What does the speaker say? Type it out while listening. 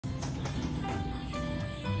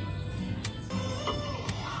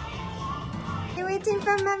waiting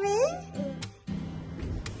for mommy?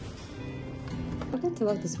 I went to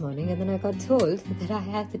work this morning and then I got told that I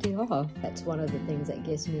have the day off. That's one of the things that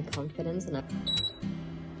gives me confidence. And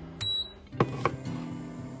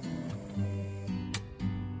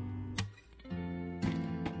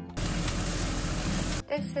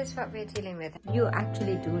this is what we're dealing with. You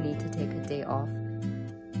actually do need to take a day off.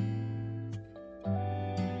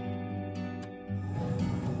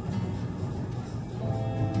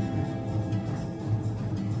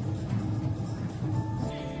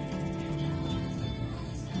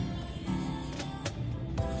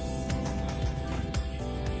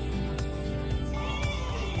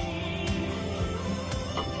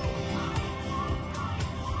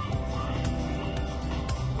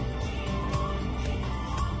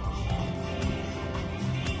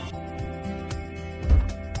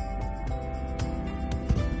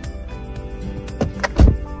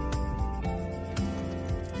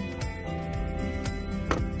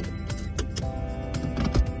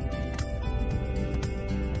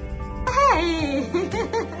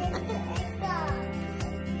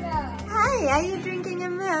 Hi, are you drinking a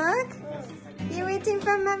milk? You waiting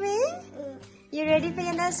for mommy? You ready for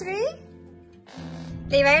your nursery?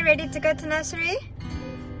 Levi, ready to go to nursery?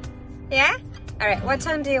 Yeah? Alright, what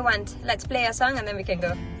song do you want? Let's play a song and then we can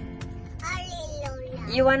go.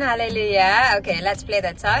 Hallelujah. You want Hallelujah? Okay, let's play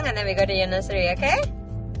that song and then we go to your nursery, okay?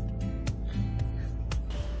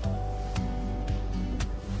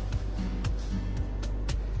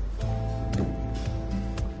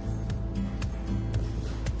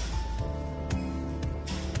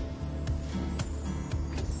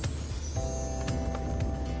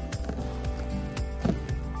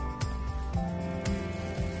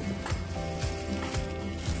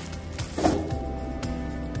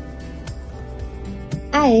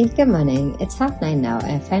 Hi, good morning. It's 9:30 now.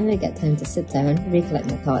 I finally get time to sit down, recollect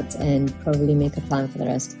my thoughts, and probably make a plan for the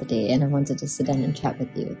rest of the day. And I wanted to sit down and chat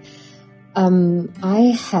with you.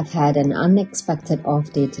 I have had an unexpected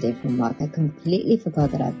off day today from work. I completely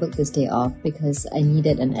forgot that I booked this day off because I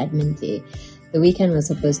needed an admin day. The weekend was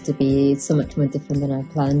supposed to be so much more different than I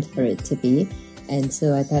planned for it to be. And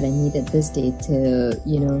so I thought I needed this day to,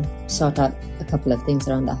 sort out a couple of things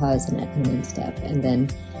around the house and admin and stuff. And then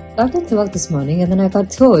got into work this morning and then I got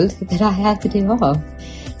told that I had the day off.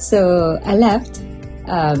 So I left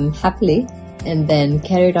happily and then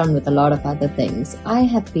carried on with a lot of other things. I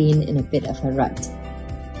have been in a bit of a rut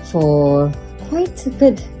for quite a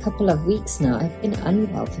good couple of weeks now. I've been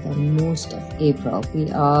unwell for the most of April.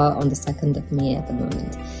 We are on the 2nd of May at the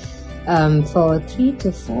moment. For 3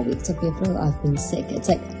 to 4 weeks of April, I've been sick. It's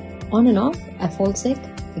like on and off. I fall sick,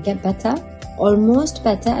 I get better, almost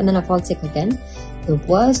better, and then I fall sick again. The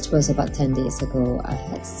worst was about 10 days ago. I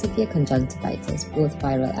had severe conjunctivitis, both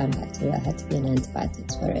viral and bacterial. I had to be on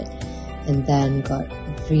antibiotics for it. And then got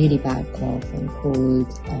really bad cough and cold,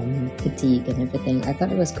 fatigue and everything. I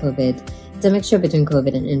thought it was COVID. It's a mixture between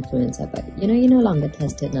COVID and influenza, but you no longer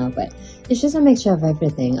test it now. But it's just a mixture of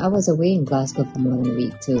everything. I was away in Glasgow for more than a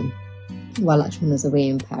week too, while Lakshmi was away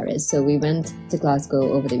in Paris. So we went to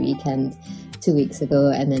Glasgow over the weekend 2 weeks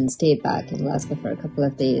ago and then stayed back in Glasgow for a couple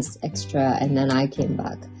of days extra, and then I came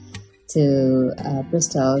back to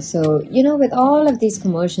Bristol. So with all of these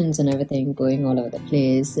commotions and everything going all over the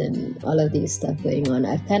place and all of these stuff going on,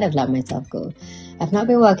 I've kind of let myself go. I've not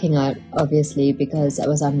been working out, obviously, because I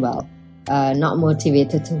was unwell, not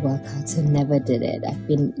motivated to work out, so never did it. I've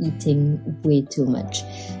been eating way too much.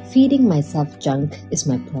 Feeding myself junk is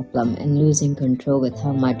my problem, and losing control with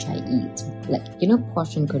how much I eat, like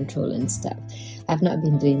portion control and stuff. I've not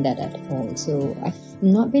been doing that at all, so I've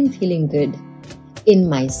not been feeling good in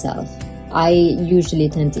myself. I usually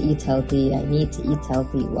tend to eat healthy. I need to eat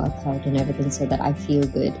healthy, work out and everything so that I feel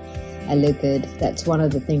good, I look good. That's one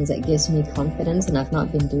of the things that gives me confidence, and I've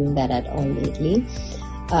not been doing that at all lately.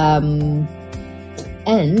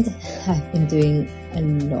 And I've been doing a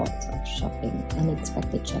lot of shopping,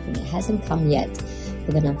 unexpected shopping. It hasn't come yet,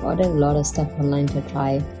 but then I've ordered a lot of stuff online to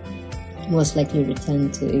try. Most likely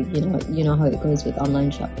return to, you know how it goes with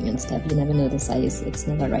online shopping and stuff. You never know the size, it's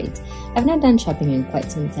never right. I've not done shopping in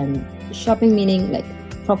quite some time. Shopping meaning like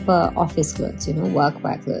proper office clothes,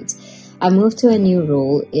 workwear clothes. I moved to a new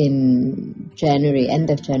role in January, end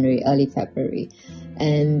of January, early February,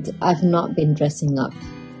 and I've not been dressing up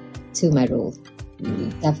to my role.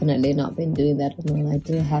 Definitely not been doing that at all. I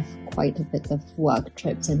do have quite a bit of work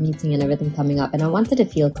trips and meeting and everything coming up, and I wanted to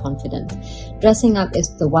feel confident. Dressing up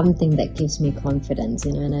is the one thing that gives me confidence,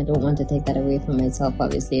 and I don't want to take that away from myself,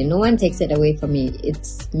 obviously. No one takes it away from me.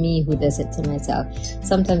 It's me who does it to myself.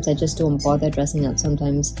 Sometimes I just don't bother dressing up.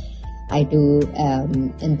 Sometimes I do.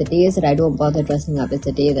 And the days that I don't bother dressing up is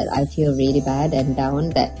the day that I feel really bad and down,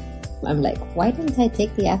 that I'm like, why didn't I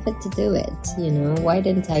take the effort to do it? You know, why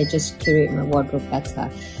didn't I just curate my wardrobe better?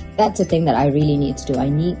 That's a thing that I really need to do. I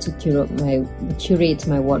need to curate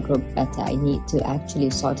my wardrobe better. I need to actually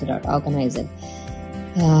sort it out, organize it.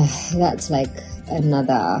 That's like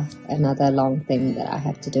another long thing that I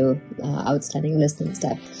have to do, outstanding list and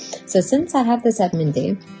stuff. So since I have this admin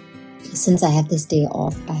day, since I have this day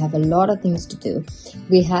off, I have a lot of things to do.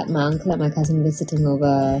 We had my uncle and my cousin visiting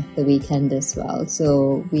over the weekend as well,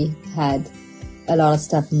 so we had a lot of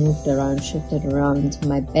stuff moved around, shifted around.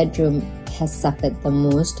 My bedroom has suffered the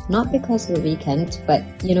most, not because of the weekend, but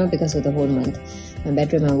you know, because of the whole month. My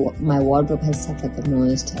bedroom and my wardrobe has suffered the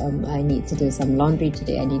most. I need to do some laundry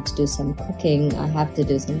today. I need to do some cooking. I have to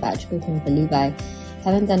do some batch cooking for Levi.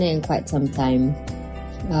 Haven't done it in quite some time.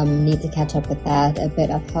 Need to catch up with that. A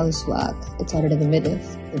bit of housework. It's already the middle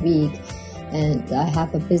of the week, and I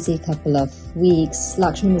have a busy couple of weeks.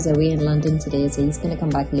 Lakshmi is away in London today, so he's going to come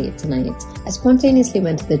back late tonight. I spontaneously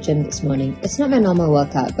went to the gym this morning. It's not my normal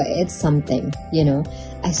workout, but it's something, you know.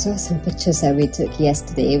 I saw some pictures that we took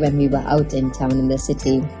yesterday when we were out in town in the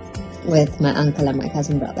city with my uncle and my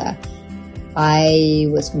cousin brother. I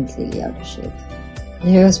was completely out of shape.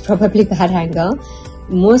 It was probably bad angle.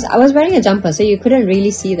 I was wearing a jumper, so you couldn't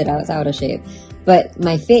really see that I was out of shape, but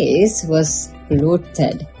my face was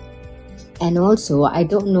bloated. And also, I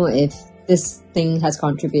don't know if this thing has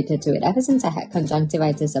contributed to it. Ever since I had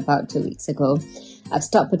conjunctivitis about 2 weeks ago, I've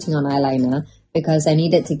stopped putting on eyeliner because I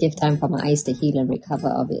needed to give time for my eyes to heal and recover,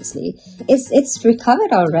 obviously. It's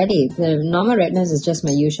recovered already. The normal redness is just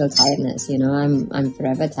my usual tiredness, you know, I'm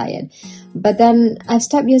forever tired. But then I've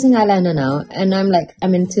stopped using eyeliner now, and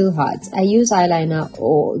I'm in two hearts. I use eyeliner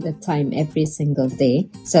all the time, every single day,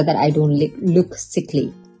 so that I don't look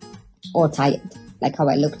sickly or tired, like how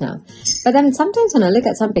I look now. But then sometimes when I look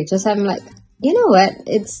at some pictures, I'm like, you know what?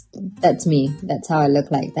 That's me. That's how I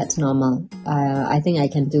look like. That's normal. I think I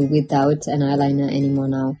can do without an eyeliner anymore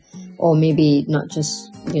now, or maybe not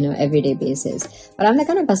just, you know, everyday basis. But I'm the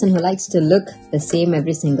kind of person who likes to look the same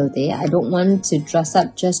every single day. I don't want to dress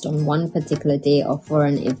up just on one particular day or for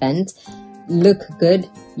an event. Look good,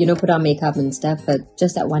 you know, put on makeup and stuff, but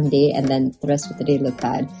just that one day, and then the rest of the day look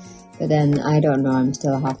bad. But then I don't know. I'm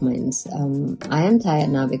still half minds. I am tired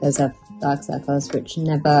now because of dark circles, which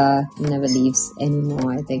never leaves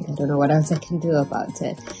anymore. I think I don't know what else I can do about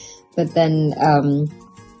it. But then,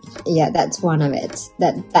 yeah, that's one of it.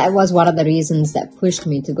 That was one of the reasons that pushed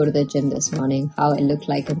me to go to the gym this morning. How I looked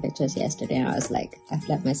like in pictures yesterday, and I was like, I've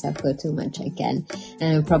let myself go too much again.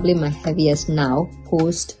 And I'm probably my heaviest now,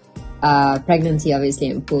 post pregnancy, obviously,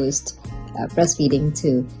 and post breastfeeding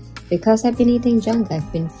too. Because I've been eating junk, I've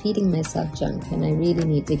been feeding myself junk, and I really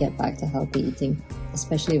need to get back to healthy eating,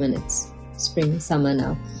 especially when it's spring, summer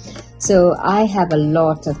now. So I have a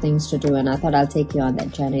lot of things to do, and I thought I'll take you on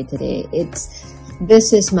that journey today.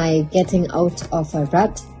 This is my getting out of a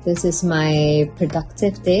rut. This is my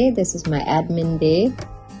productive day. This is my admin day.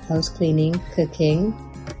 House cleaning, cooking,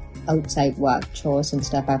 outside work, chores and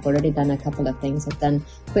stuff. I've already done a couple of things. I've done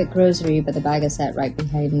quick grocery, but the bag is set right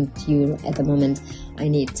behind you at the moment. I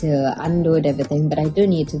need to unload everything, but I do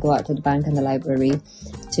need to go out to the bank and the library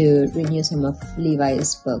to renew some of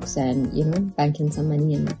Levi's books and, you know, bank in some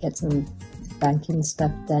money and get some banking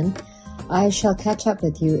stuff done. I shall catch up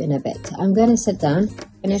with you in a bit. I'm going to sit down,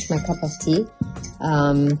 finish my cup of tea,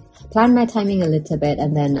 plan my timing a little bit,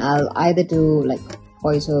 and then I'll either do like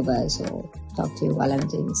voiceovers or talk to you while I'm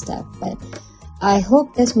doing stuff. But I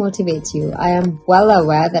hope this motivates you. I am well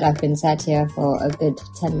aware that I've been sat here for a good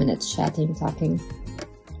 10 minutes chatting, talking.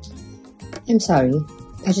 I'm sorry.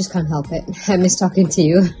 I just can't help it. I miss talking to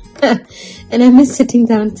you. And I miss sitting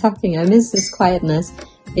down talking. I miss this quietness,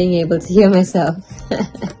 being able to hear myself.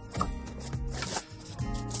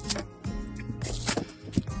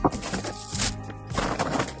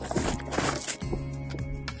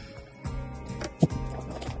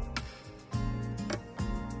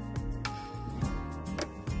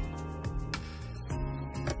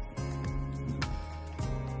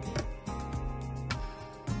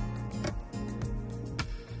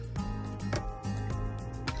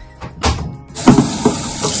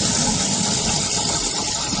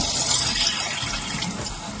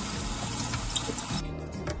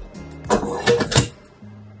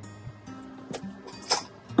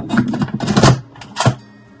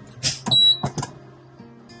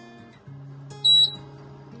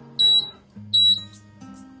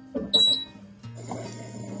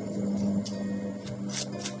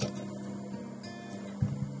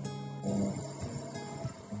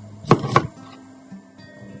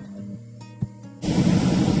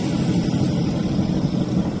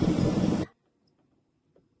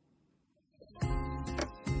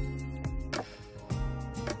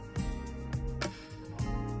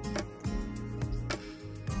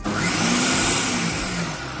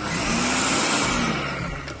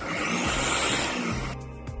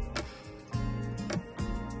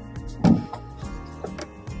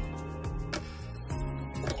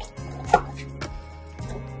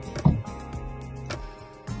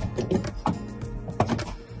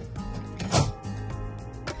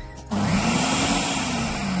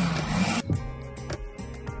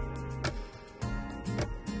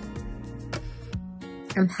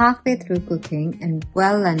 I'm halfway through cooking and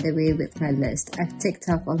well underway with my list. I've ticked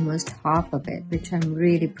off almost half of it, which I'm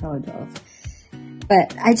really proud of.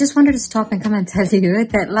 But I just wanted to stop and come and tell you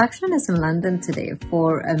that Lakshman is in London today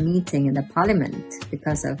for a meeting in the Parliament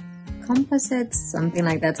because of composites, something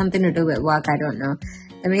like that, something to do with work, I don't know.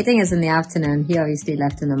 The meeting is in the afternoon. He obviously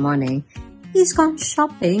left in the morning. He's gone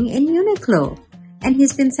shopping in Uniqlo. And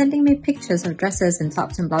he's been sending me pictures of dresses and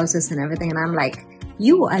tops and blouses and everything. And I'm like,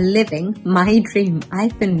 you are living my dream.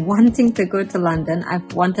 I've been wanting to go to London.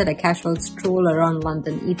 I've wanted a casual stroll around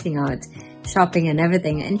London, eating out, shopping and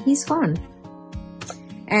everything. And he's gone.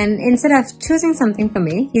 And instead of choosing something for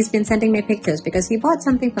me, he's been sending me pictures because he bought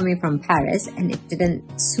something for me from Paris and it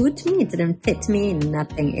didn't suit me. It didn't fit me,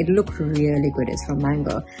 nothing. It looked really good. It's from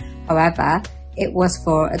Mango. However, it was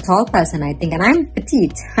for a tall person, I think. And I'm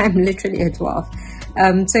petite. I'm literally a dwarf.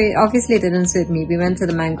 So it obviously didn't suit me. We went to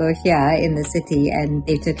the Mango here in the city and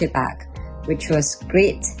they took it back, which was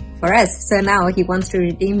great for us. So now he wants to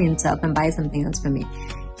redeem himself and buy something else for me.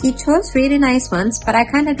 He chose really nice ones, but I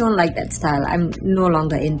kind of don't like that style. I'm no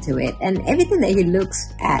longer into it. And everything that he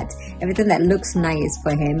looks at, everything that looks nice for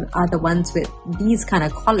him are the ones with these kind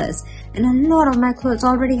of collars. And a lot of my clothes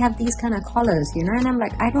already have these kind of collars, you know? And I'm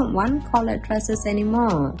like, I don't want collared dresses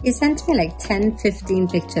anymore. He sent me like 10, 15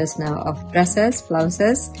 pictures now of dresses,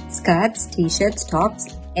 blouses, skirts, t-shirts,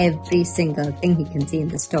 tops, every single thing he can see in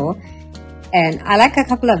the store. And I like a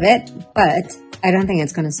couple of it, but I don't think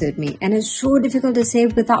it's going to suit me. And it's so difficult to say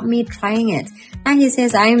without me trying it. And he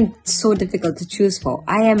says I am so difficult to choose for.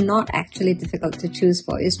 I am not actually difficult to choose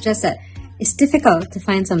for. It's just that it's difficult to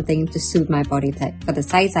find something to suit my body type. For the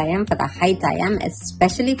size I am, for the height I am,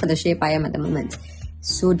 especially for the shape I am at the moment.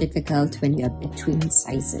 So difficult when you're between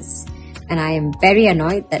sizes. And I am very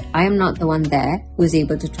annoyed that I am not the one there who's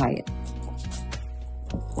able to try it.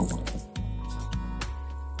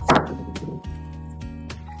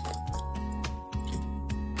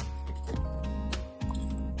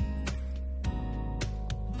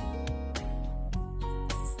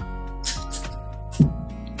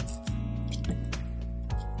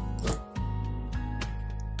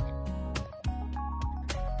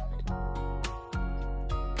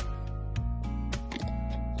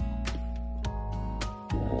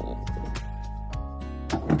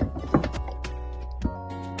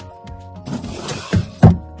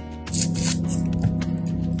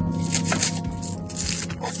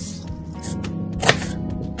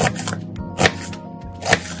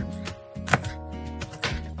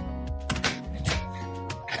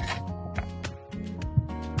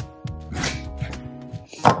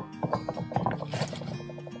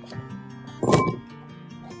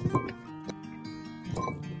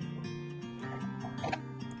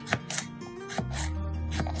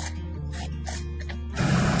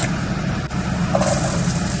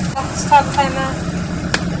 Stop timer.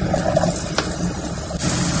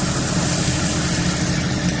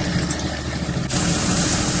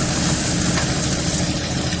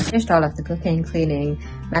 Finished all of the cooking, cleaning,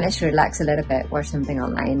 managed to relax a little bit, watch something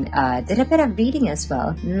online, did a bit of reading as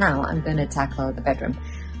well. Now I'm going to tackle the bedroom.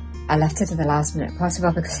 I left it to the last minute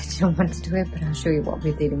possible because I didn't want to do it, but I'll show you what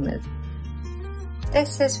we're dealing with.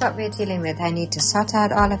 This is what we're dealing with. I need to sort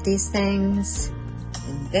out all of these things.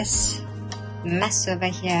 And this mess over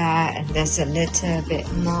here, and there's a little bit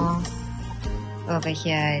more over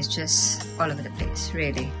here. It's just all over the place,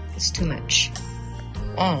 really. It's too much.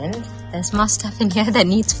 And there's more stuff in here that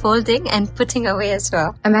needs folding and putting away as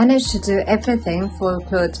well. I managed to do everything, fold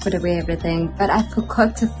clothes, put away everything, but I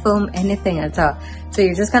forgot to film anything at all. So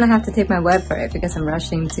you're just gonna have to take my word for it because I'm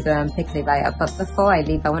rushing to go and pick Levi up. But before I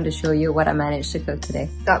leave, I want to show you what I managed to cook today.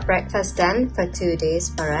 Got breakfast done for 2 days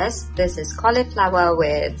for us. This is cauliflower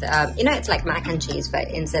with, it's like mac and cheese, but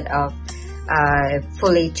instead of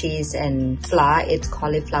fully cheese and flour, it's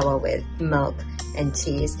cauliflower with milk and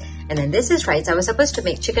cheese. And then this is rice. I was supposed to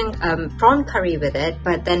make chicken prawn curry with it,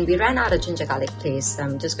 but then we ran out of ginger garlic paste. So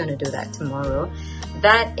I'm just going to do that tomorrow.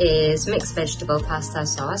 That is mixed vegetable pasta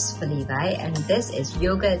sauce for Levi, and this is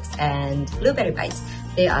yogurt and blueberry bites.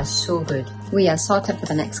 They are so good. We are sorted for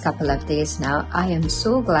the next couple of days now. I am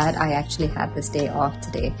so glad I actually had this day off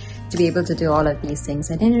today to be able to do all of these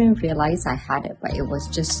things. I didn't even realize I had it, but it was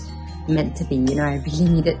just meant to be. I really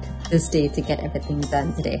needed this day to get everything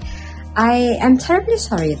done today. I am terribly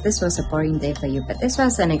sorry if this was a boring day for you, but this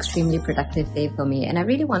was an extremely productive day for me, and I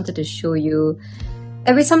really wanted to show you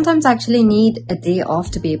that we sometimes actually need a day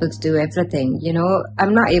off to be able to do everything.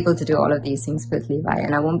 I'm not able to do all of these things with Levi,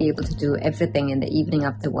 and I won't be able to do everything in the evening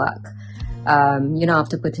after work,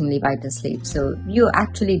 after putting Levi to sleep. So you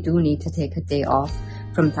actually do need to take a day off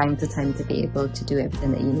from time to time to be able to do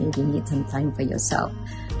everything that you need. You need some time for yourself.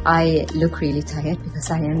 I look really tired because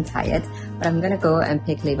I am tired, but I'm gonna go and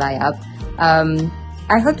pick Levi up.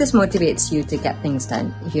 I hope this motivates you to get things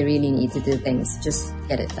done. If you really need to do things, just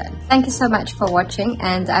get it done. Thank you so much for watching,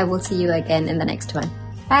 and I will see you again in the next one.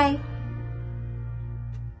 Bye!